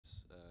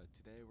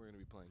today we're going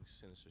to be playing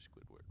Sinister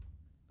Squidward.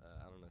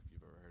 I don't know if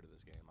you've ever heard of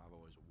this game. I've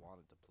always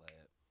wanted to play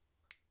it,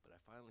 but I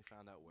finally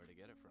found out where to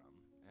get it from,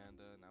 and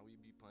now we'd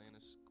be playing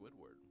as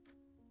Squidward,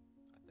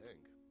 I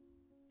think.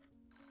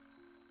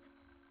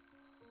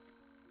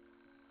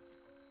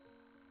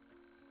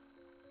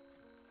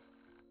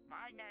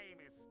 My name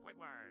is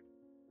Squidward,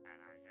 and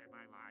I hate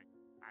my life.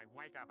 I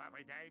wake up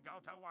every day, go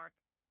to work,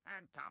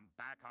 and come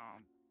back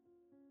home.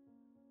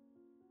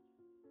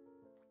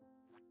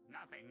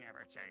 Nothing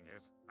ever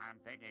changes.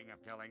 I'm thinking of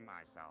killing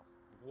myself.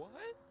 What?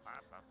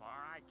 But before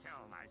I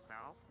kill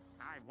myself,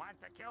 I want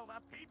to kill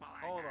the people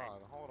I Hold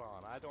hate.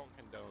 on. I don't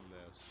condone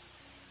this.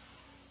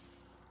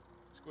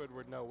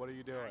 Squidward, no, what are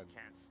you doing? I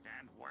can't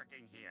stand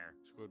working here.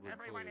 Squidward,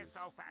 Everyone please. is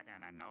so fat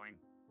and annoying.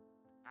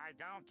 I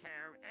don't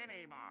care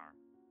anymore.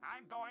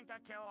 I'm going to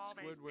kill all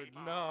these Squidward,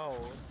 people. no!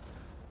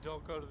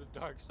 Don't go to the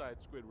dark side,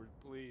 Squidward,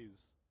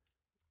 please.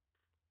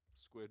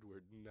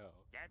 Squidward, no.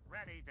 Get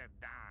ready to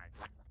die.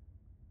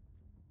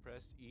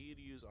 Press E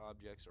to use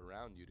objects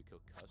around you to kill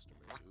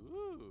customers.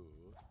 Ooh.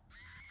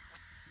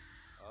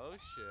 Oh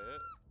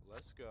shit.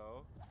 Let's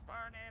go.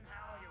 Burn in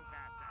hell, you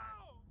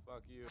bastards.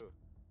 Fuck you.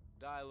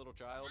 Die, little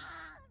child.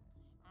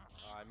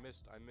 Oh, I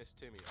missed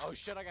Timmy. Oh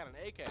shit, I got an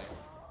AK.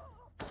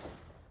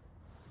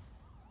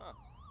 Huh.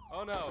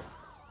 Oh no.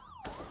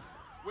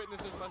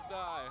 Witnesses must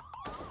die.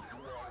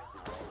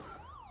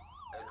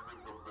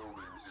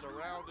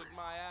 Surrounded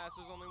my ass.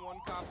 There's only one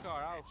cop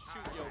car. I'll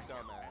shoot your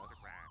dumb ass.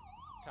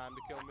 Time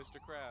to kill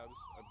Mr. Krabs.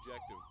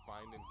 Objective,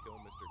 find and kill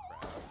Mr.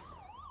 Krabs.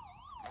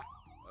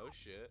 Oh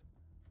shit.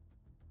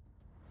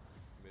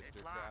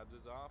 Mr.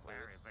 Krabs' office.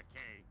 Where is the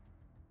key?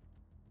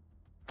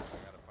 I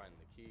gotta find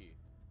the key.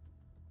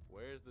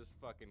 Where's this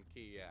fucking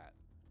key at?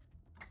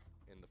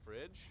 In the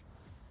fridge?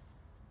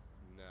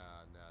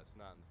 No, it's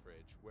not in the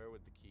fridge. Where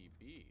would the key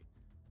be?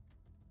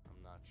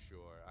 I'm not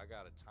sure. I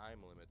got a time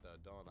limit though,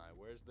 don't I?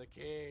 Where's the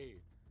key?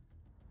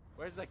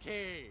 Where's the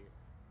key?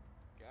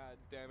 God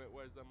damn it,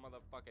 where's the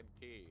motherfucking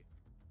key?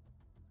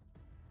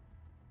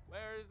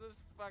 Where is this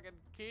fucking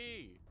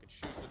key? I could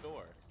shoot the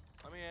door.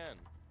 Let me in.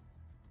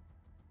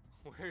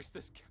 Where's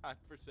this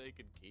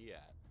godforsaken key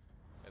at?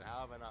 And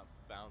how have I not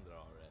found it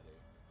already?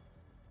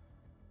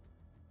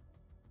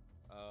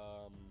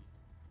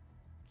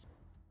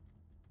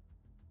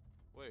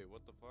 Wait,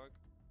 what the fuck?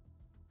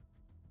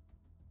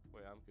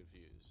 Wait, I'm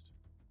confused.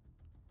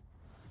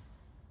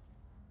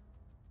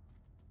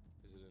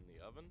 Is it in the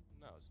oven?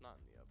 No, it's not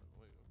in the oven.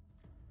 Wait.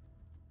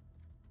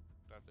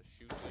 Do I have to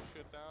shoot this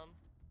shit down?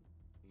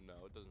 No,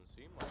 it doesn't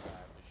seem like I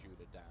have to shoot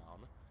it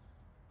down.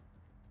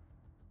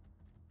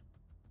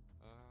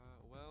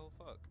 Well,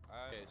 fuck.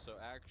 Okay, so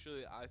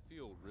actually, I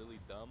feel really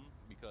dumb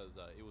because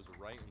it was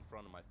right in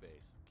front of my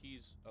face. Key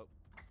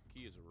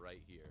is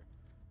right here.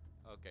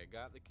 Okay,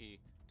 got the key.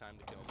 Time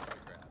to kill Mr.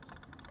 Krabs.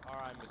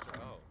 Alright, Mr.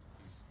 Oh,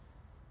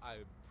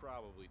 I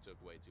probably took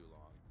way too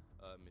long.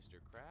 Mr.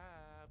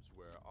 Krabs,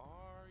 where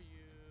are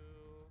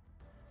you?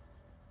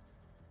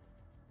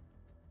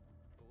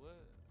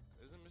 What?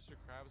 Isn't Mr.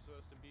 Krabs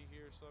supposed to be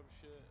here or some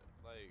shit?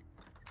 Like,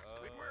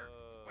 Squidward,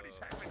 what is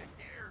happening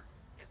here?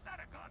 Is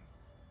that a gun?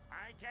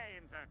 I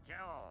came to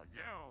kill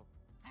you.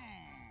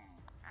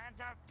 And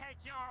to take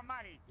your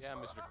money. Yeah,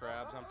 Mr.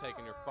 Krabs, I'm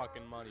taking your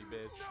fucking money,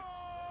 bitch.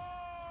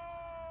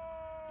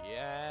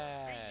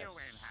 Yes. See you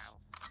in hell.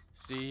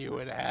 See you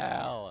in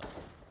hell.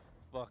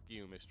 Fuck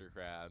you, Mr.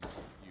 Krabs.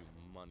 You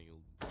money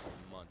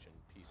munching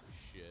piece of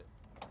shit.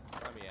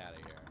 Let me out of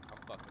here. I'm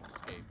fucking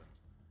escaping.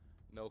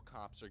 No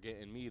cops are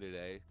getting me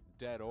today,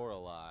 dead or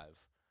alive.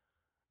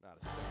 Not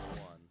a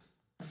single one.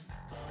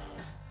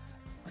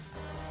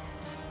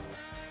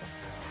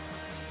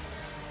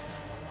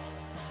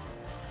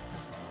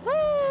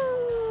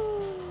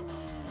 Woo!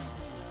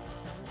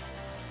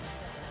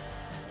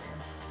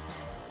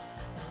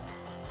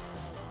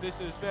 This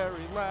is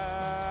very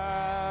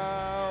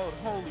loud.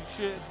 Holy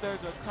shit, there's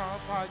a cop.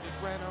 I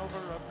just ran over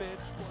a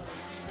bitch. What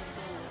is even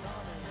going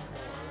on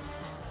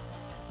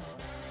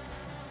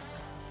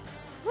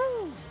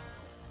anymore? Woo!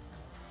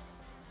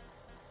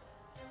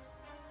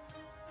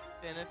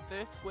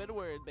 Sinister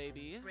Squidward,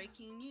 baby.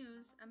 Breaking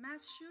news. A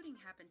mass shooting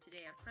happened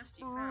today at Krusty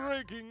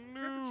Krab's. Breaking The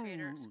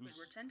perpetrator, news.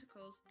 Squidward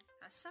Tentacles,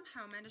 has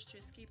somehow managed to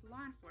escape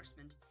law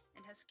enforcement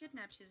and has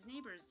kidnapped his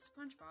neighbors,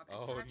 SpongeBob and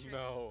Oh Patrick.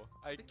 no,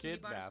 I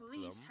Bikini Bottom kidnapped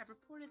police them. have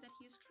reported that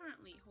he is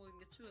currently holding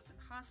the two of them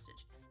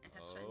hostage and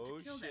has Oh, threatened to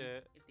kill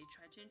shit. them if they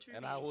try to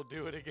intervene. And I will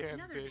do it again,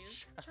 In other bitch.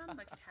 news, John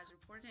Bucket has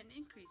reported an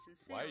increase in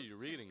sales Why are you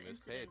reading since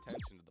this? the Pay incident.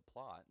 attention to the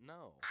plot.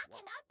 No. I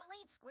cannot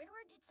believe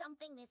Squidward did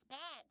something this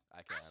bad.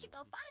 I can. should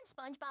go find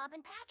SpongeBob and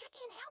Patrick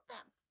and help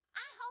them.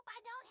 I hope I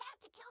don't have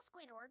to kill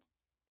Squidward.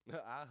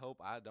 I hope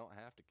I don't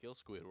have to kill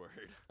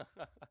Squidward.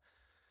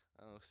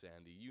 Oh,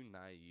 Sandy, you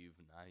naive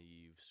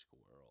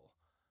squirrel.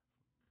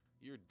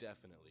 You're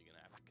definitely gonna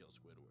have to kill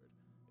Squidward.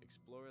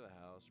 Explore the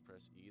house,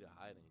 press E to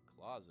hide in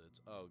closets.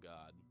 Oh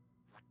god.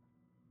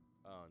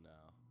 Oh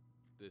no.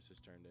 This has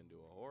turned into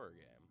a horror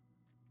game.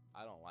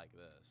 I don't like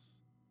this.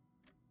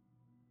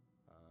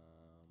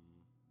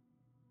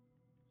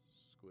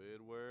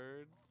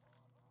 Squidward.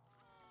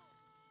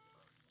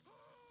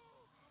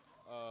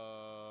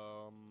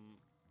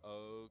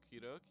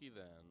 Looky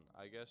then.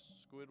 I guess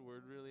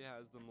Squidward really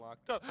has them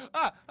locked up.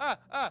 Ah! Ah!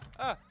 Ah!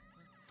 Ah!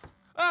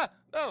 Ah!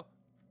 No!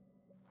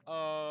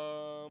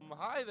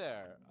 Hi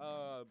there.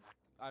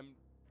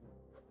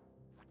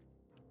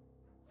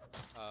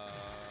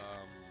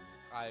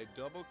 I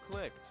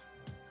double-clicked.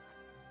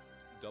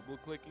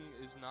 Double-clicking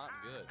is not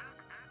good.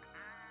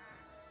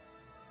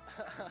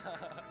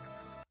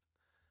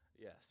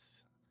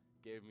 Yes.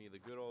 Gave me the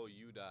good old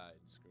 "you died"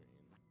 screen.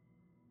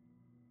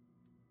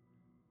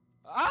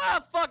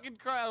 Ah, fucking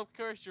Christ. Of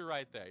course you're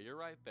right there. You're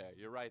right there.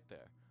 You're right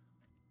there.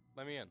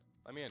 Let me in.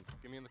 Let me in.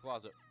 Get me in the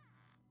closet.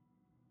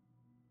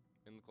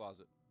 In the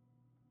closet.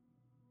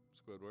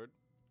 Squidward.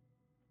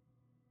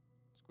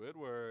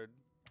 Squidward.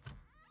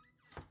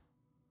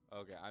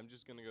 Okay, I'm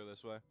just gonna go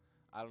this way.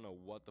 I don't know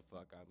what the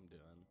fuck I'm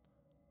doing.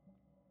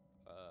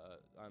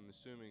 I'm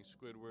assuming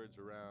Squidward's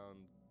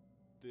around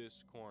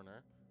this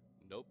corner.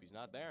 Nope, he's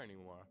not there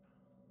anymore.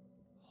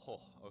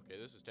 Oh, okay,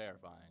 this is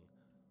terrifying.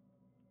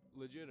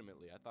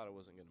 Legitimately, I thought it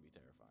wasn't gonna be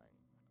terrifying.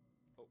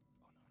 Oh,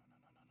 no.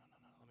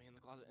 Let me in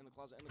the closet, in the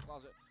closet, in the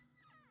closet.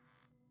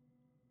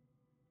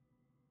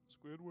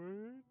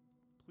 Squidward,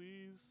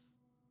 please,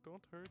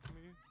 don't hurt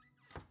me.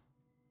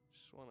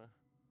 Just wanna,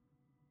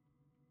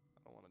 I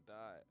don't wanna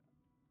die.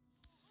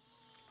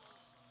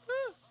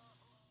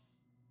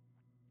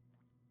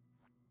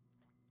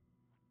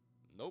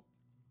 Nope.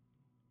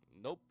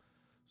 Nope.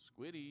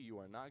 Squiddy, you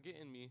are not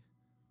getting me.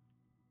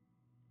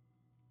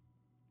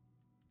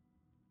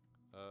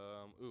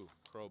 Ooh,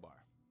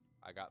 crowbar.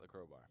 I got the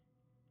crowbar.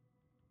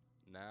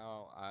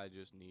 Now I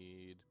just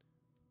need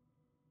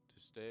to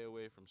stay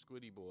away from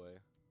Squiddy Boy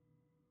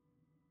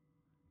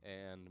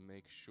and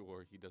make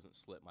sure he doesn't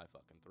slit my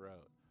fucking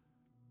throat.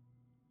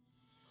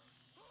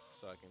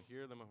 So I can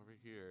hear them over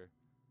here.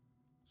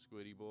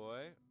 Squiddy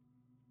Boy,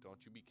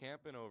 don't you be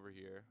camping over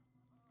here.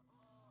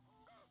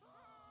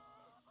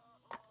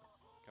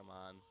 Come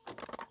on.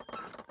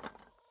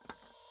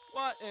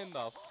 What in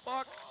the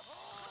fuck?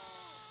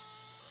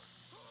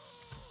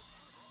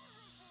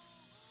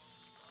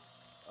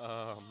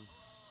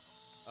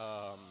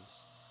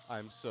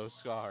 I'm so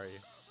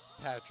sorry.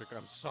 Patrick,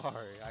 I'm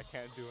sorry. I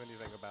can't do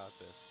anything about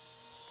this.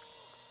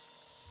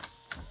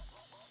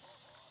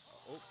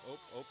 Oh,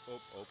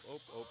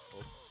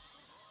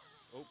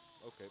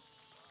 okay.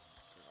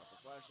 Turn off the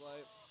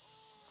flashlight.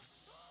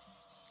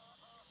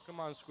 Come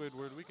on,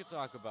 Squidward, we could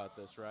talk about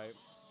this, right?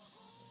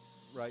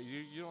 Right,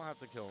 you don't have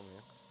to kill me.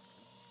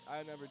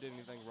 I never did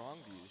anything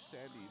wrong to you.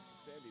 Sandy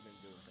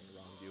didn't do anything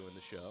wrong to you in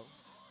the show.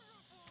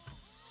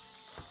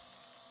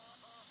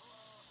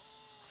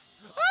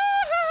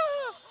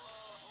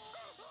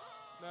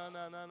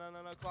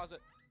 No,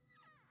 closet.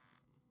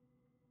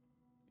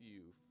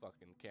 You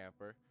fucking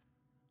camper.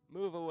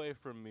 Move away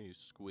from me,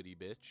 Squiddy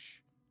bitch.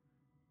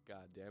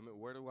 God damn it,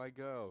 where do I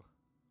go?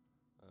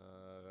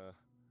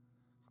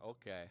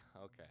 Okay.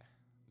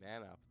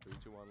 Man up. 3,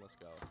 2, 1, let's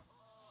go.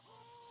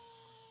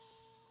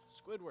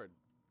 Squidward,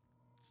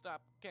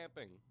 stop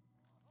camping.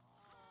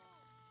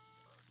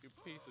 You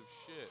piece of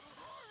shit.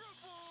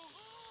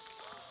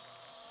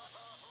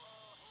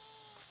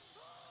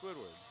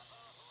 Squidward,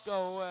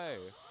 go away.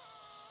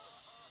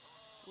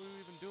 What are you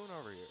even doing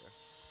over here?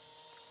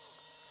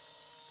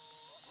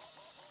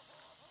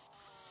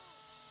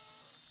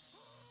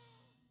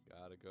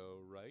 Gotta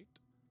go right,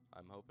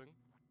 I'm hoping.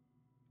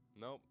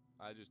 Nope,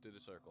 I just did a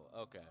circle.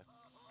 Okay.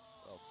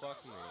 Well,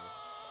 fuck me.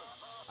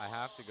 I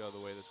have to go the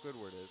way the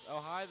Squidward is.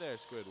 Oh, hi there,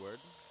 Squidward.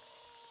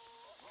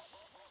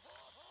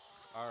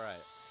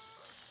 Alright.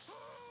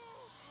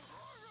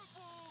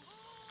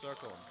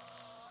 Circle him.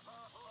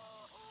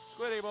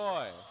 Squiddy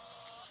boy!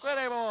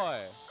 Squiddy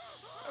boy!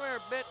 Come here,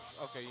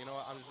 bitch! Okay, you know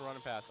what? I'm just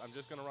running past. I'm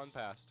just gonna run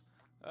past.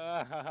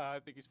 I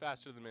think he's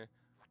faster than me.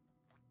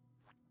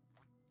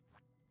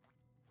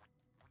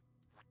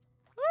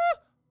 Ah!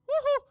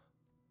 Woohoo!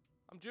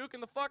 I'm juking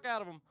the fuck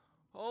out of him.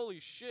 Holy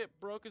shit,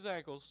 broke his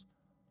ankles.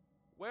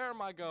 Where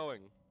am I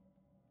going?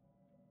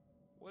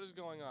 What is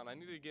going on? I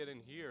need to get in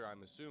here,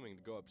 I'm assuming,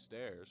 to go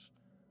upstairs.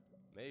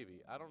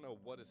 Maybe. I don't know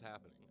what is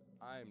happening.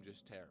 I am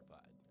just terrified.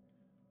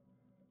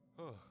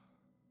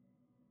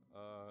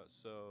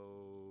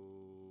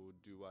 So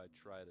do I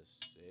try to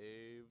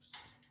save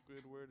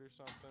Squidward or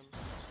something?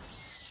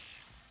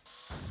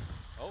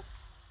 Oh.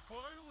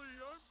 Finally,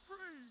 I'm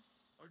free.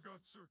 I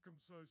got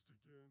circumcised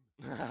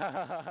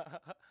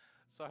again.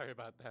 Sorry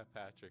about that,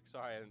 Patrick.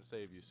 Sorry I didn't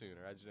save you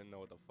sooner. I just didn't know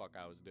what the fuck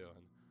I was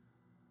doing.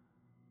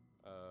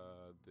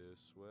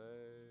 This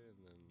way, and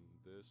then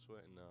this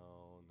way.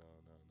 No.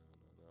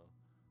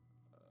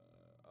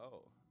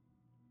 Oh.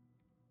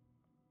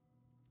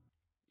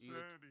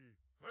 Sandy,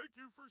 thank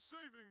you for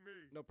saving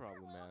me. No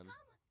problem, You're man.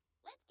 welcome.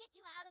 Let's get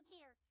you out of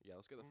here. Yeah,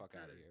 let's get the fuck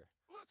out of Okay, here.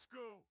 Let's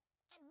go.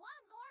 And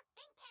one more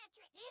thing,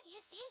 Patrick. Did you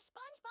see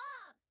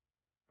SpongeBob?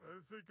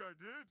 I think I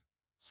did.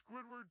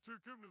 Squidward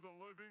took him to the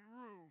living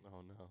room.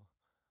 Oh no.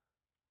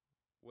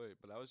 Wait,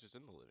 but I was just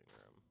in the living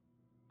room.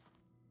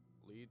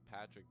 Lead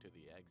Patrick to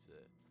the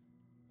exit.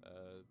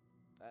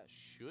 That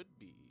should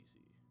be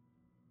easy.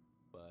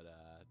 But,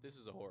 this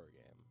is a horror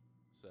game.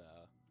 So,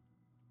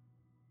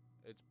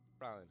 it's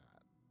probably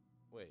not.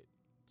 Wait.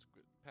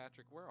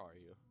 Patrick, where are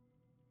you?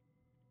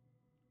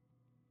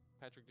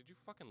 Patrick, did you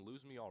fucking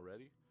lose me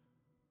already?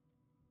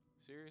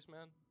 Serious,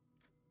 man?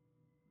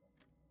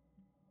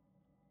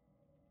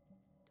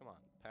 Come on,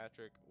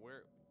 Patrick,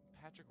 where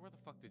the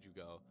fuck did you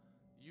go?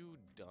 You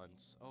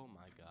dunce. Oh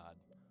my god.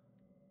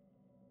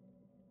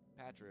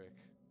 Patrick.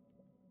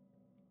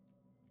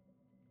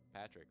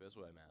 Patrick, this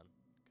way, man.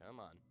 Come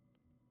on.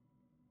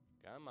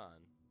 Come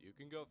on. You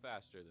can go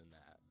faster than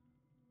that.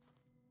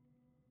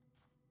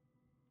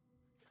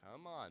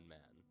 Come on, man.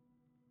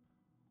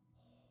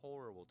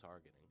 Horrible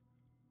targeting.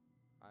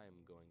 I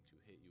am going to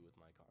hit you with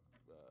my car.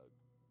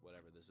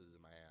 Whatever this is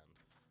in my hand.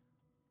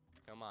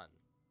 Come on.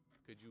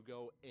 Could you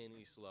go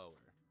any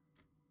slower?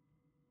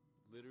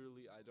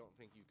 Literally, I don't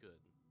think you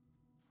could.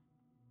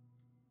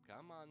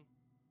 Come on.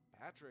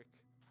 Patrick.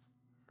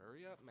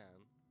 Hurry up,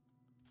 man.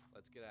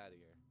 Let's get out of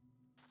here.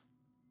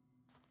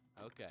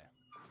 Okay.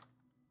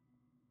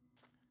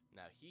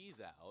 Now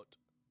he's out.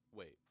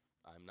 Wait,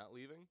 I'm not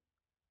leaving?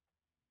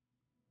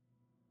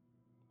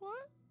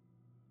 What?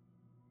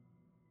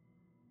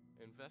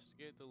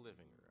 Investigate the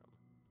living room.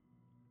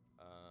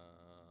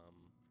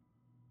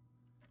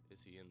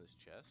 Is he in this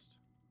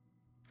chest?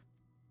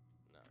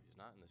 No, he's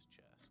not in this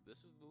chest.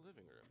 This is the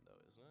living room,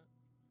 though, isn't it?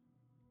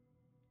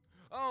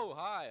 Oh,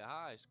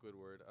 hi,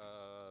 Squidward.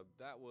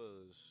 That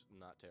was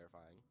not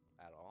terrifying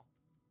at all.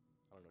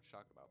 I don't know what you're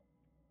talking about.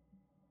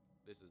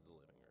 This is the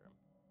living room.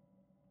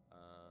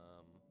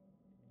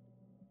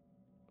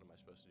 What am I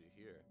supposed to do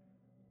here?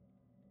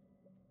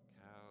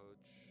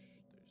 Couch.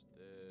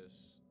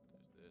 There's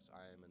this.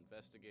 I am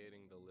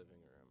investigating the living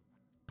room.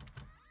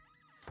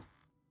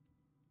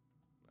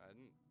 I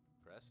didn't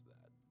press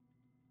that.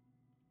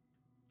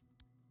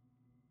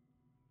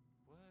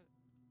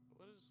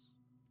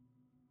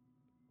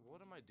 What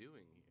am I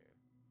doing here?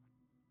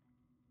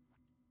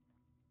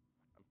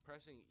 I'm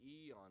pressing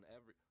E on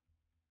every...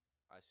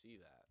 I see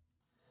that.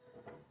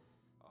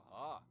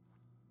 Aha!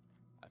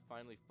 I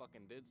finally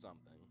fucking did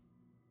something.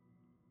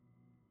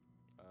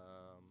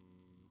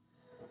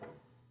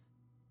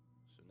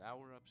 So now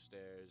we're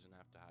upstairs and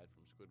have to hide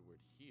from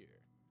Squidward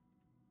here.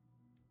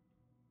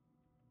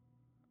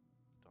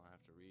 Don't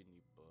have to read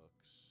any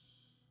books.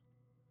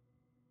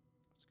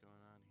 What's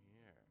going on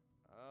here?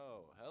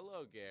 Oh,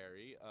 hello,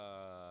 Gary.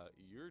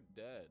 You're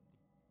dead.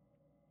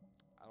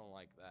 I don't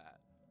like that.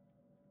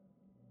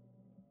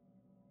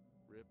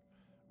 Rip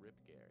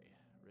Gary.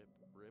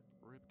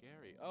 Rip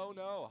Gary. Oh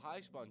no!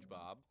 Hi,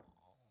 SpongeBob.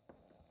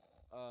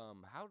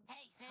 How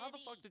the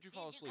fuck did you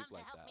fall asleep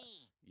like that?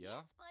 Me? Yeah?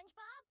 Yes,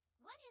 SpongeBob?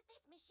 What is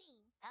this machine?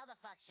 How the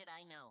fuck should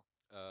I know?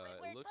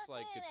 It looks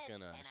like it's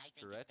gonna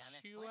stretch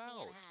you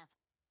out.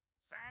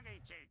 Sandy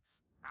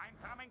cheeks, I'm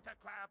coming to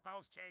clap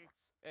those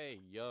cheeks.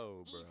 Hey,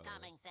 yo, bro. He's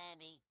coming,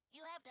 Sandy.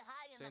 You have to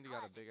hide in Sandy the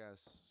got closet. a big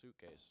ass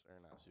suitcase, or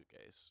not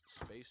suitcase,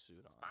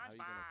 spacesuit on. How are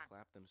you gonna SpongeBob,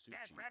 clap them suit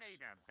Get cheeks? ready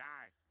to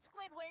die.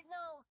 Squidward,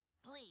 no.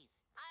 Please.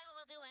 I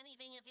will do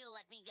anything if you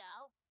let me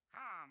go.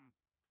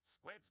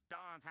 Squids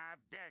don't have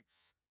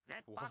dicks.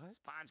 Get What? fucked,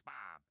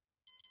 SpongeBob.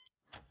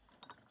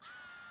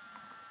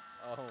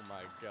 Oh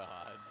my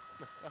god.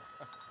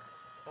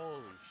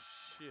 Holy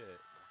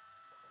shit.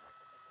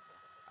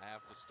 I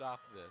have to stop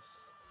this.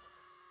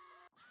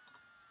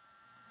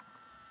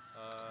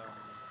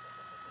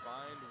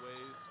 Find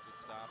ways to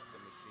stop the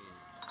machine.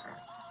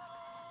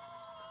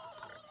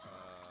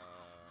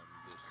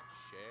 This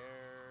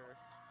chair.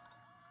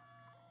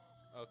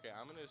 Okay,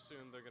 I'm gonna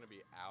assume they're gonna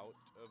be out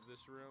of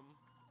this room.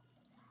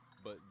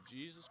 But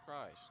Jesus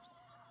Christ.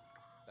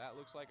 That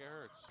looks like it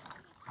hurts.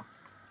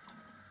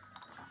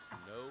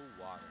 No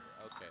water.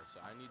 Okay, so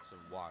I need some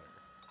water.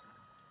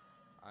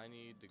 I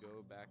need to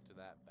go back to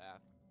that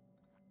bath.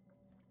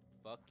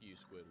 Fuck you,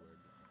 Squidward.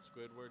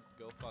 Squidward,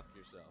 go fuck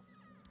yourself.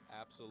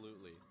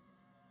 Absolutely.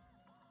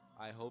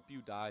 I hope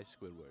you die,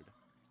 Squidward.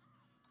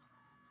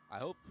 I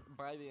hope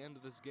by the end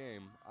of this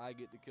game, I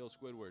get to kill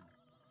Squidward.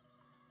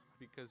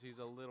 Because he's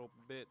a little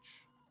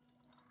bitch.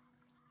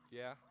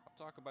 Yeah, I'll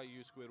talk about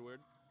you, Squidward.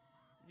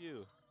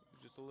 You.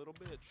 You're just a little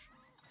bitch.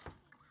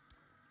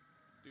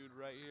 Dude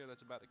right here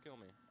that's about to kill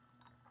me.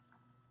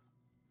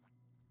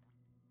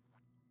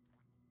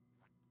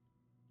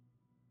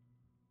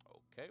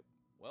 Okay,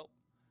 well,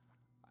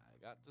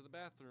 I got to the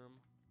bathroom.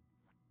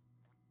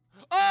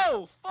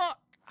 Oh, fuck!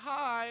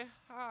 Hi,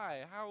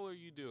 how are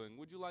you doing?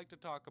 Would you like to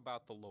talk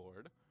about the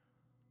Lord?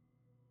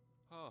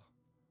 Oh.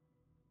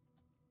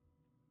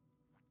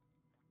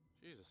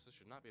 Jesus, this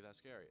should not be that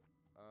scary.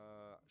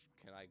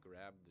 Can I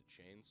grab the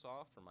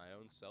chainsaw for my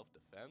own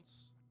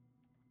self-defense?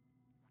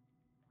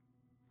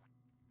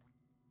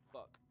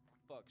 Fuck,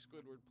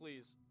 Squidward,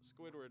 please.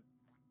 Squidward,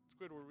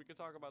 we can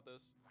talk about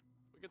this.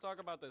 We can talk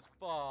about this.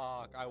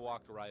 Fuck, I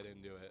walked right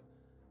into it.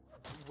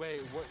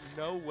 Wait, what?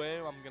 No way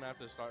I'm gonna have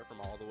to start from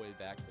all the way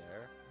back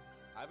there.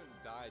 I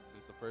haven't died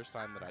since the first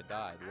time that I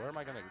died. Where am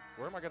I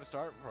gonna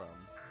start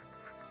from?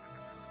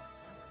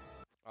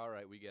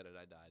 Alright, we get it,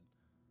 I died.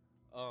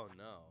 Oh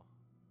no.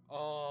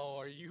 Oh,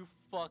 are you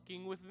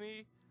fucking with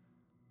me?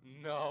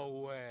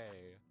 No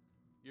way.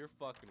 You're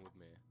fucking with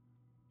me.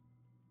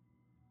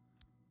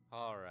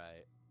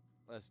 Alright,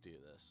 let's do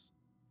this.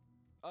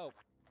 Oh,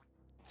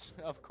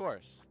 of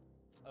course.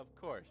 Of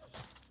course.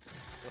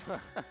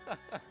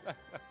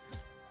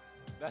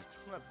 That's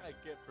what I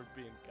get for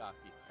being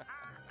cocky.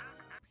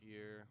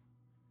 Here.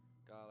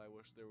 God, I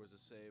wish there was a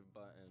save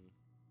button.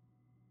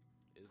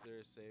 Is there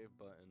a save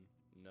button?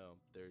 No,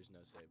 there's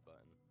no save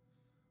button.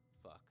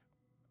 Fuck.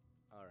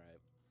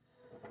 Alright.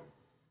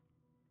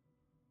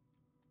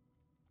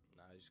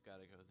 Now I just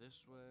gotta go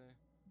this way.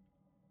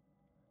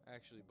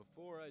 Actually,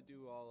 before I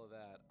do all of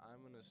that, I'm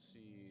gonna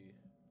see...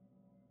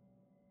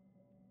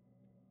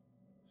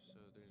 So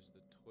there's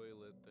the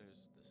toilet,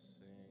 there's the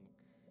sink.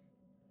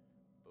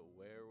 But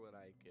where would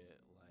I get,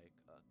 like,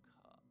 a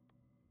cup?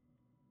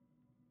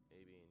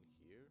 Maybe in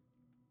here?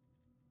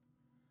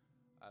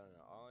 I don't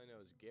know. All I know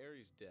is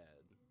Gary's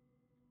dead.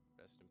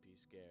 Rest in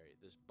peace, Gary.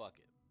 This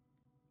bucket.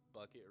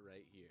 Bucket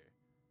right here.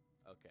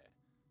 Okay.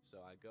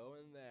 So I go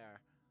in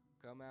there,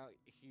 come out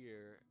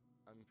here.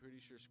 I'm pretty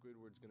sure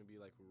Squidward's gonna be,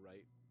 like,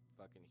 right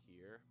fucking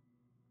here.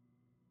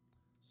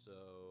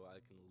 So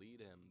I can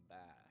lead him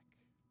back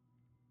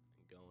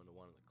and go into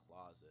one of the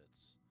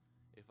closets.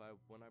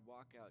 When I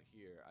walk out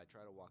here, I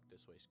try to walk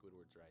this way.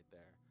 Squidward's right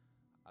there.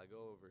 I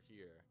go over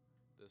here,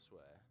 this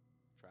way,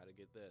 try to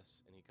get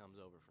this, and he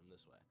comes over from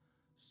this way.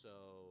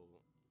 So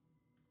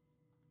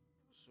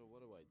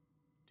what do I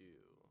do?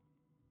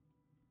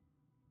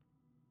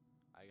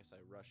 I guess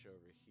I rush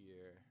over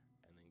here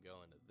and then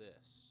go into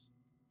this.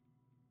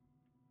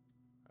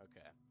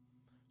 Okay.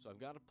 So I've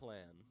got a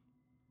plan.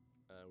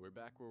 We're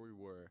back where we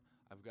were.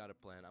 I've got a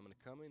plan. I'm going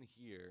to come in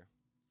here.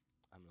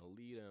 I'm going to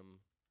lead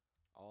him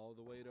all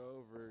the way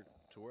over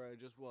to where I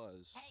just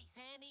was. Hey,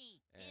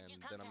 Sandy! And Did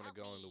you come then I'm to going to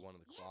help go me? into one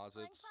of the Yes,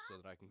 closets SpongeBob? so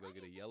that I can go What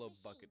get a is this yellow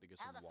machine? bucket to get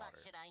How some the water.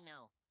 fuck should I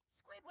know?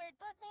 Squidward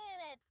put me in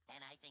it, and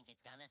I think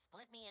it's gonna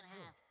split me in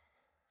half.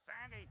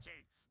 Sandy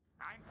cheeks,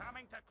 I'm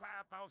coming to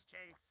clap those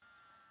cheeks.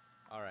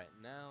 Alright,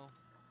 now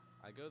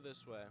I go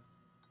this way.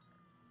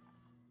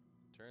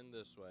 Turn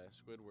this way.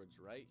 Squidward's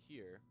right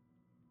here.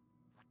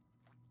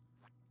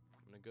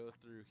 I'm going to go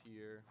through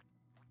here.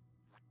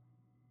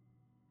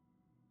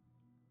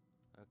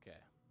 Okay.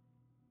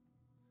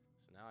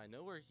 So now I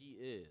know where he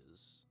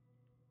is.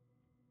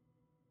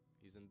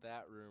 He's in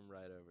that room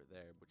right over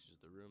there, which is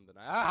the room that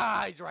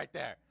Ah! He's right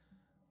there!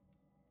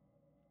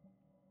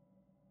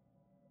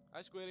 Hi,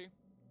 Squiddy.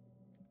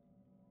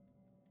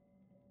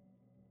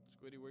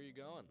 Squiddy, where are you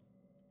going?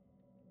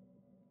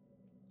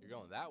 You're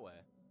going that way?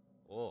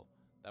 Oh,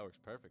 that works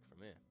perfect for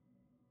me.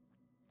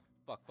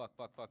 Fuck.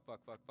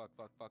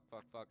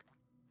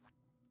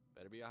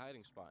 Better be a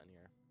hiding spot in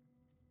here.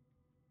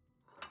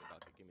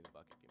 Give me the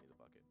bucket.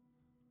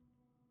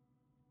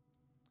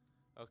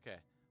 Okay,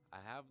 I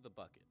have the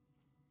bucket.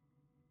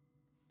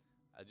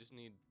 I just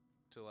need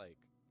to,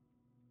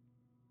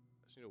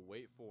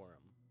 wait for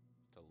him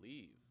to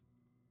leave.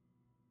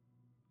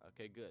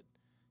 Okay, good.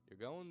 You're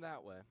going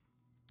that way.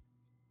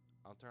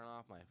 I'll turn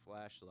off my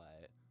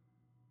flashlight.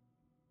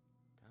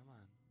 Come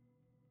on.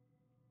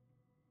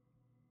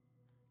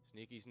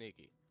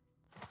 Sneaky.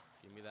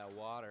 Give me that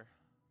water.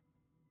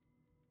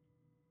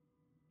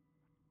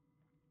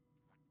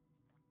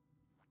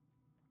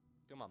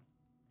 Come on.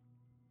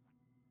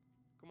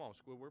 Come on,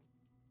 Squidward.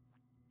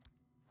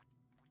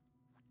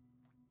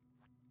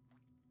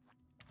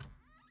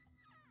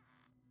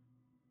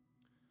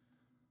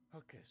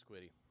 Okay,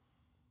 Squiddy.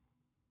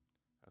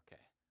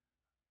 Okay.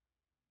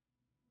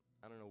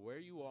 I don't know where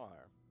you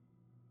are.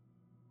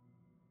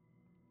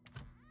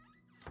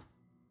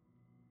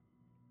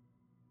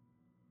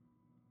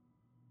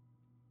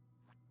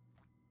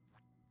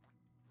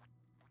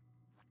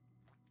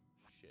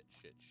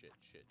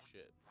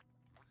 Shit.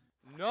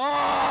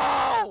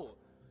 No!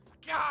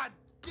 God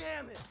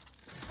damn it!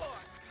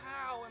 Fuck,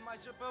 how am I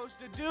supposed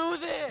to do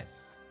this?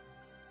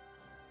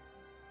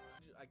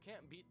 I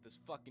can't beat this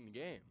fucking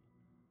game.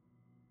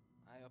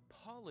 I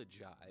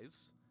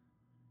apologize,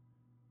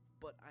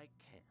 but I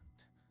can't.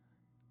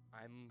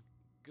 I'm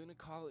gonna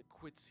call it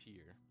quits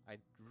here. I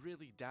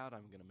really doubt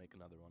I'm gonna make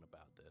another one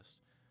about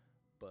this.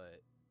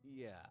 But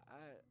yeah,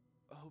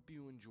 I hope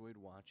you enjoyed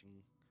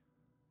watching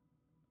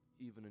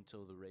even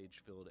until the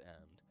rage-filled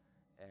end.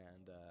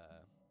 And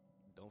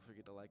don't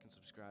forget to like and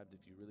subscribe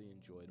if you really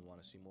enjoyed and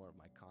want to see more of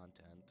my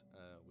content,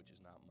 which is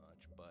not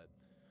much, but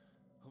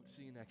hope to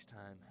see you next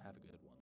time. Have a good one.